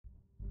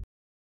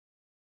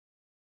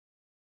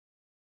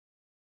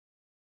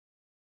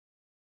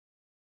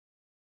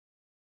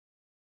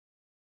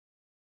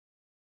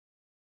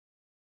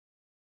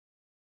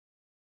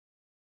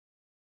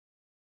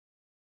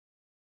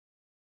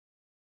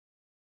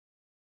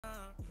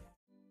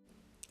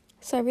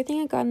So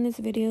everything I got in this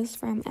video is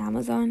from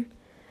Amazon.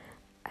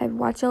 I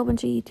watched a whole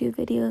bunch of YouTube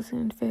videos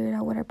and figured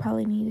out what I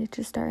probably needed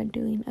to start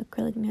doing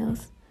acrylic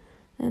nails.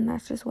 And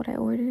that's just what I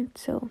ordered.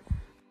 So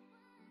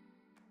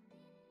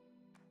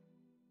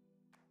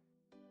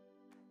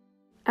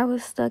I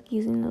was stuck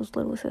using those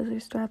little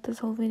scissors throughout this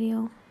whole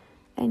video.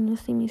 And you'll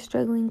see me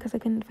struggling because I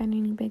couldn't find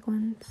any big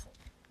ones.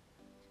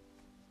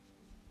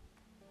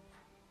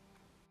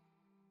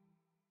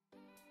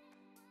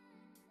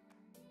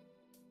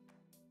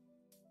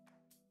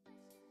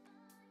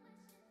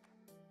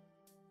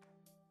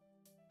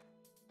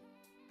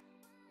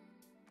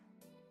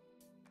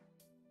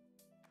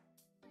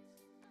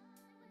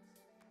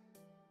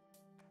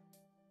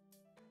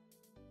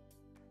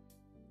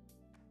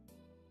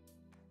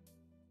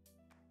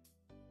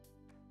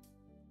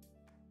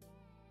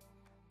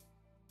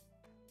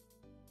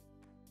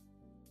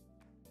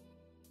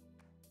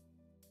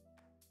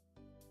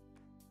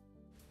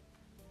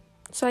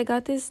 So I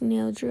got this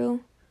nail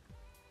drill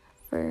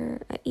for,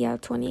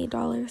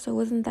 $28. So it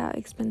wasn't that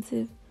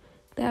expensive.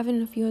 They have it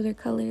in a few other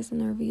colors and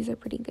the reviews are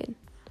pretty good.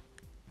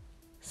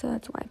 So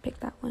that's why I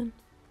picked that one.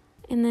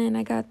 And then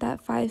I got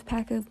that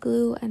 5-pack of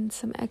glue and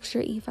some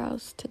extra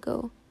e-files to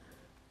go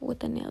with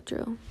the nail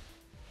drill.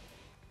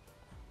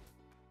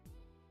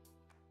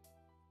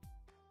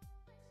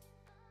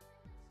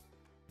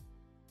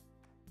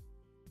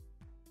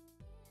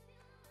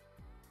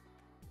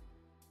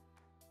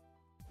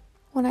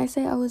 When I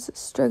say I was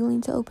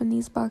struggling to open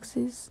these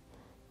boxes,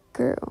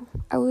 girl,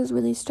 I was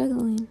really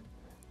struggling.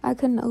 I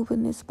couldn't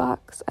open this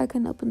box. I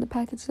couldn't open the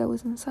package that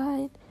was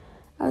inside.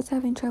 I was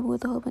having trouble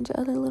with a whole bunch of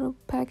other little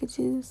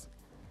packages,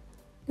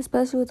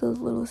 especially with those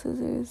little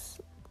scissors.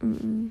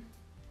 I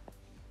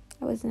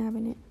wasn't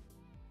having it.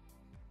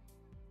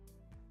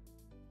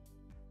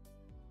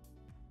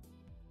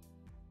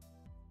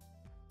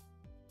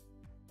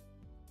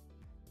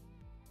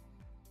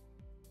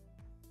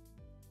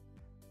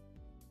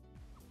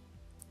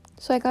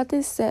 So I got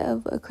this set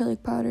of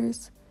acrylic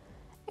powders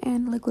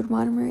and liquid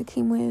monomer. It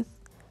came with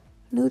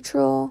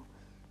neutral,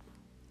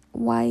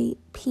 white,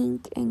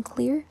 pink, and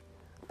clear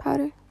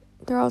powder.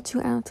 They're all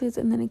 2 ounces,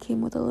 and then it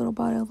came with a little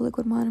bottle of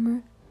liquid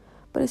monomer.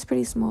 But it's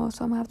pretty small,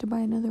 so I'm gonna have to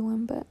buy another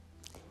one. But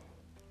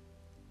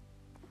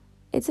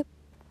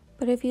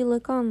if you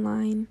look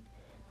online,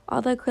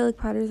 all the acrylic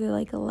powders are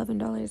like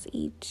 $11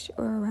 each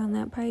or around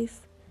that price.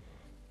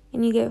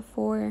 And you get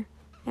 4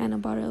 and a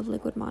bottle of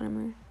liquid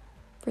monomer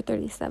for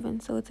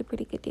 $37, so it's a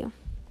pretty good deal.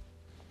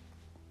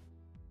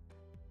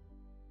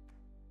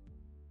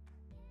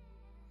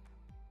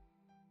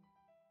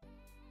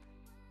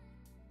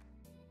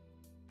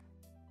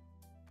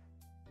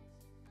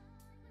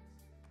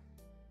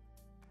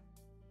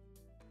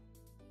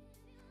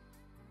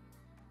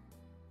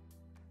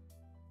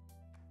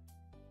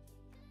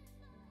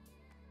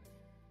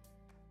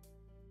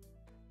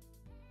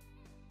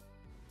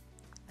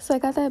 So I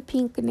got that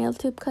pink nail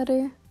tip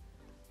cutter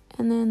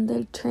and then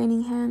the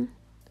training hand.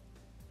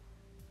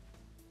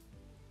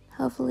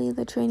 Hopefully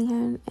the training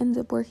hand ends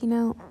up working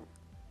out.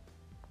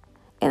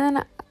 And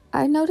then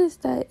I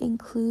noticed that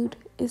include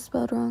is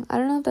spelled wrong. I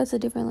don't know if that's a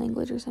different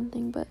language or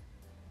something, but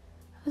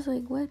I was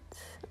like, what?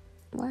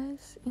 Why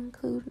is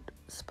include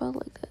spelled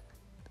like that?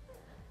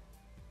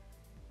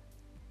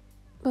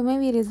 But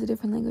maybe it is a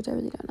different language. I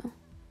really don't know.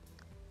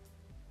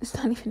 It's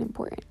not even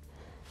important.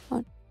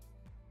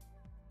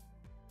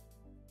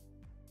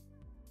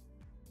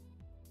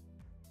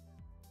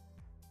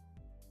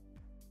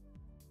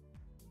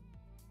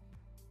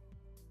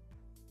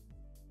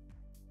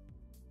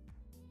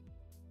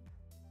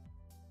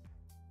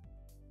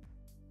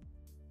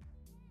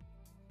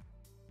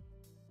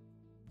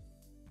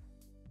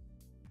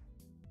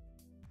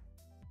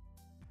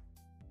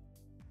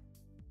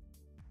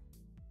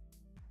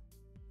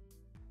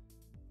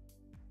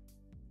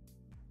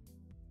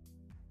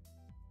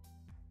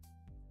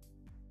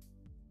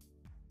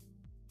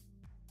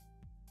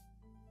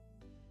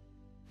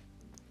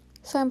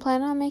 So I'm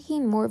planning on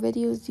making more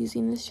videos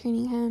using this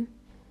training hand.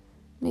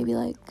 Maybe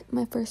like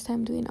my first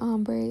time doing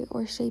ombre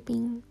or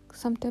shaping,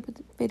 some type of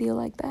video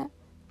like that.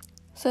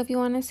 So if you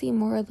want to see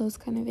more of those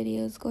kind of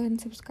videos, go ahead and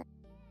subscribe.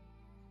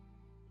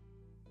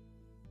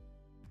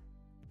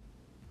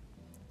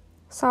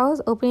 So I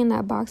was opening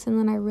that box and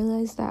then I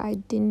realized that I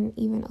didn't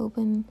even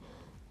open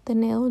the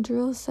nail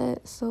drill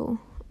set. So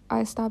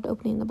I stopped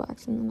opening the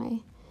box and then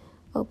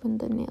I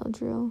opened the nail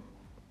drill.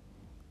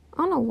 I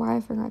don't know why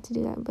I forgot to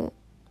do that, but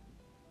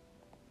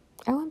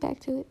I went back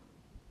to it.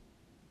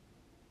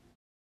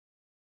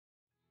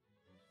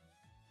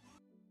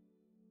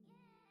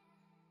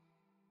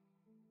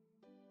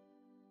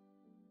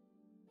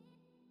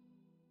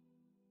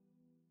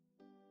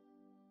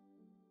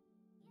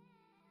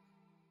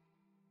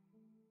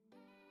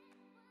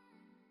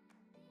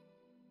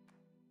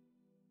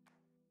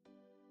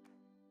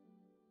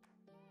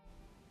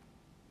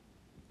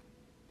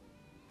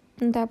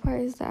 And that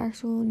part is the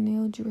actual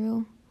nail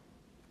drill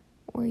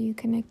where you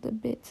connect the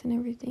bits and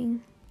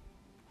everything.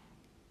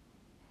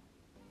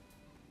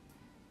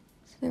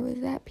 So there was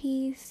that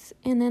piece,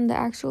 and then the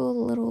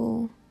actual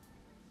little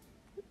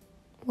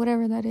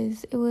whatever that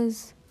is. It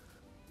was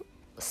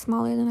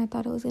smaller than I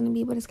thought it was going to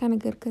be, but it's kind of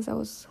good because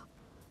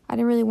I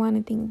didn't really want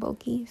anything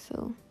bulky.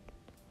 So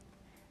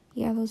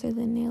yeah, those are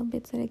the nail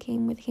bits that it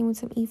came with. It came with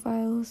some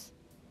e-files,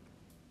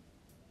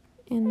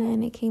 and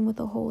then it came with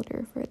a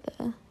holder for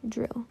the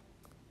drill.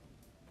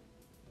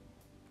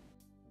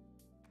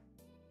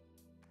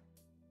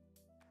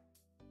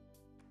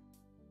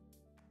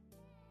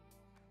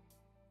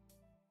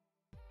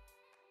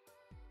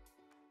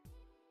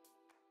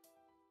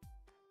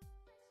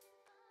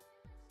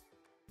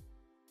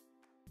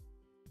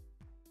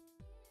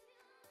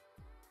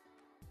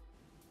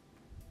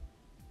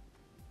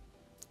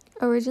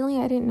 Originally,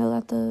 I didn't know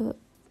that the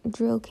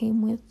drill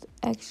came with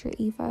extra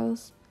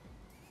e-files,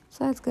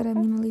 so that's good. I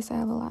mean, at least I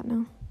have a lot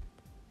now.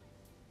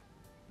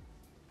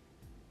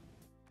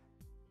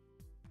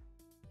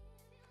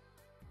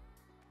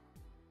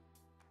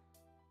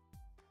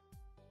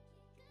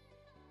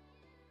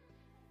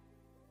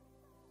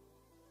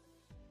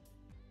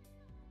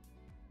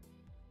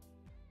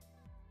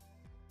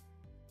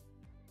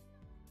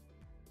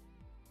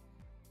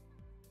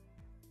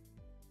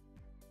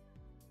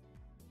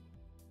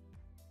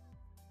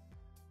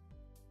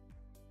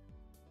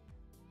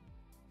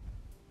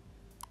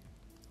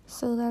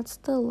 So that's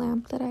the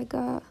lamp that I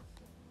got.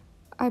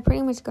 I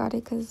pretty much got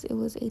it because it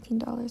was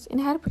 $18 and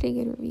it had pretty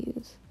good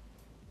reviews.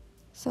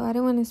 So I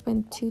didn't want to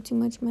spend too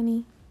much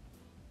money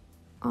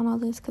on all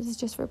this because it's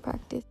just for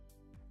practice.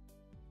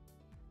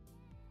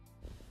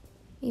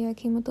 Yeah, it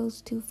came with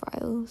those 2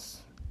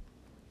 files.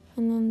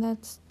 And then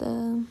that's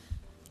the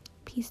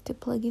piece to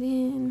plug it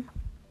in.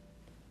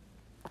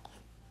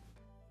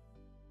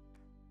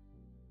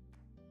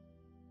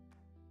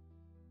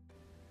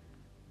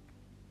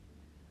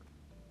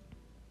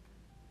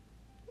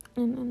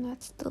 And then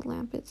that's the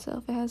lamp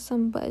itself. It has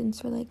some buttons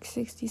for like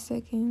 60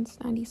 seconds,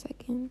 90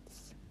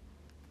 seconds.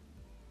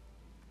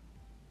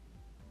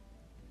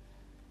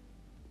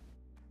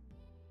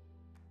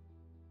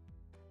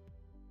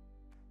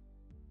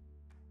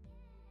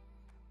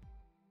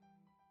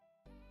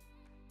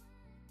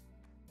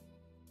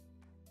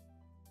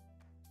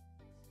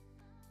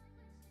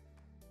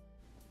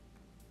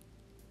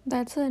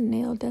 That's a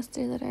nail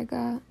duster that I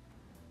got.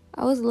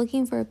 I was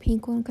looking for a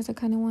pink one because I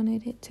kind of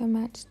wanted it to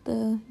match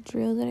the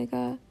drill that I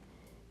got.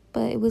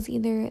 But it was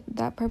either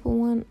that purple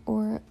one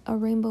or a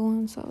rainbow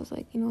one. So I was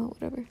like, you know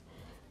what, whatever.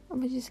 I'm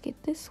going to just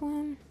get this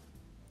one.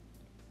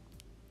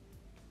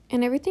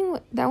 And everything,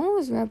 that one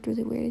was wrapped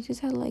really weird. It just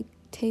had like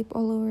tape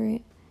all over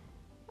it.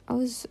 I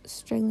was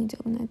struggling to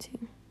open that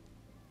too.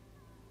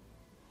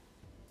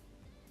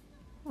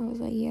 I was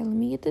like, yeah, let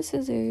me get the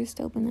scissors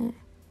to open it.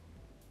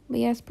 But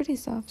yeah, it's pretty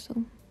soft,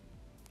 so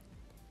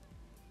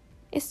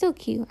it's still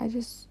cute. I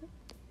just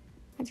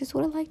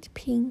would have liked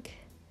pink.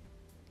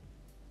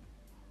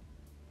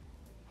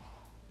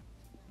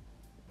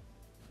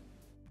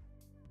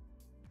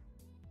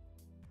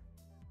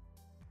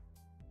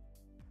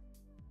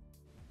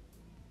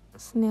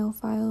 Nail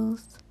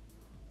files.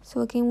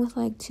 So it came with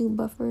like 2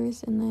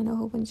 buffers and then a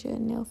whole bunch of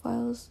nail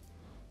files.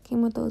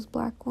 Came with those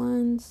black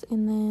ones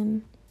and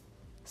then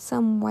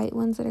some white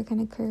ones that are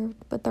kind of curved,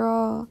 but they're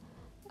all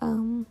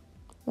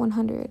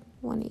 100,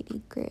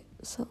 180 grit.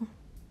 So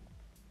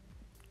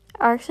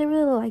I actually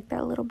really like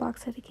that little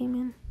box that it came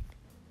in.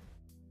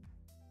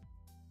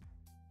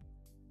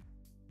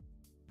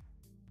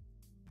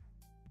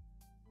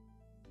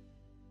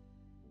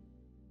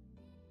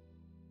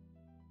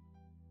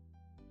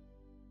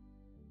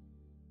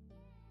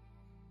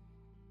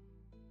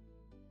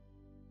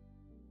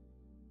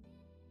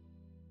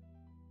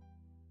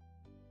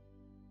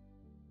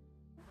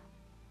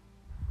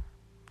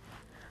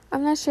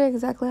 I'm not sure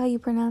exactly how you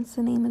pronounce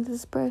the name of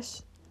this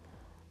brush,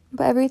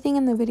 but everything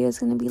in the video is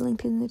going to be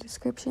linked in the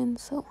description,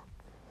 so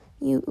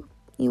you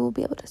will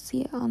be able to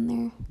see it on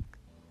there.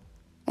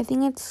 I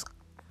think it's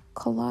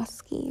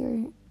Koloski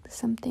or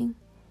something.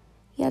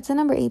 Yeah, it's a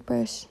number 8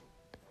 brush.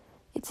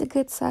 It's a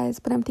good size,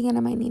 but I'm thinking I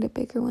might need a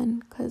bigger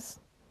one because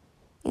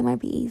it might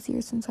be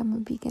easier since I'm a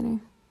beginner.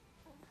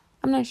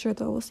 I'm not sure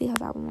though. We'll see how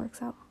that one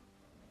works out.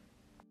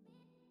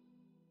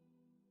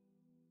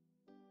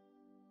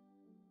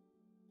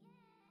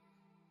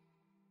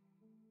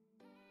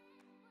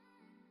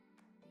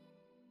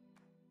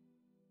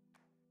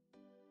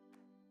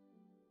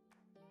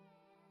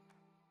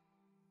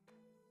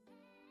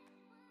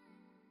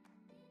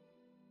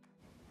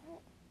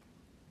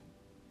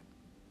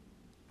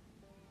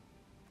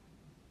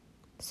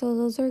 So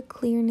those are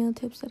clear nail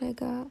tips that I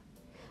got.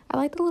 I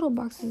like the little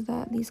boxes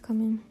that these come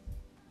in.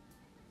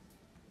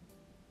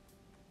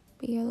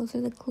 But yeah, those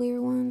are the clear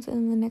ones,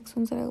 and the next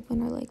ones that I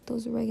open are like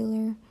those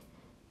regular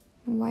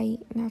white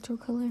natural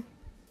color.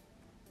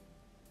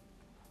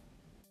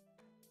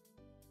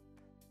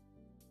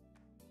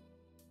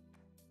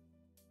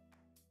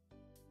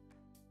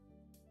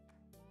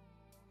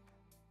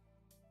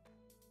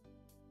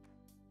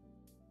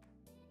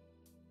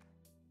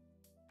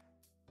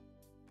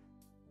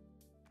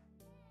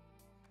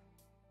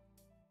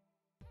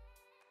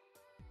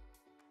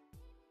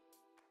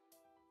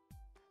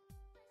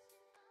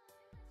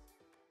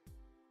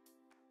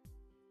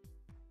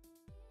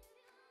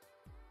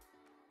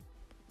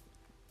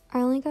 I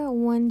only got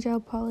one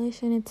gel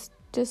polish, and it's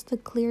just the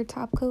clear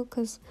top coat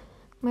because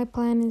my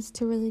plan is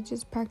to really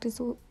just practice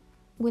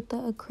with the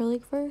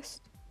acrylic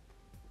first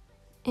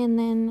and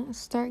then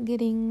start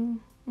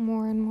getting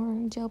more and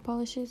more gel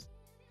polishes.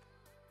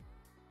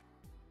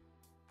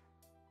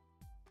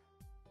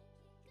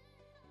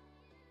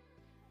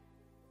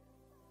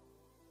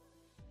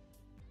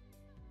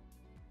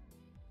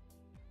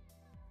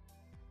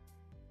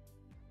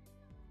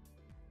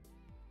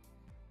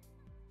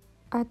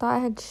 I thought I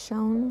had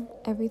shown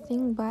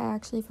everything, but I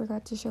actually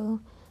forgot to show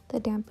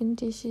the Dappen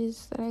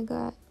dishes that I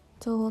got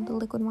to hold the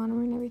liquid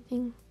monomer and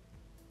everything.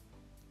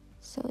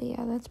 So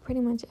yeah, that's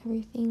pretty much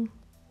everything.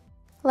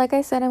 Like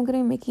I said, I'm going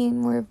to be making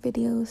more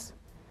videos.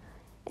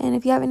 And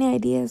if you have any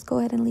ideas, go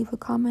ahead and leave a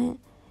comment.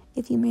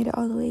 If you made it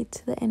all the way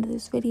to the end of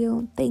this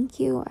video, thank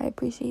you. I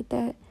appreciate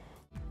that.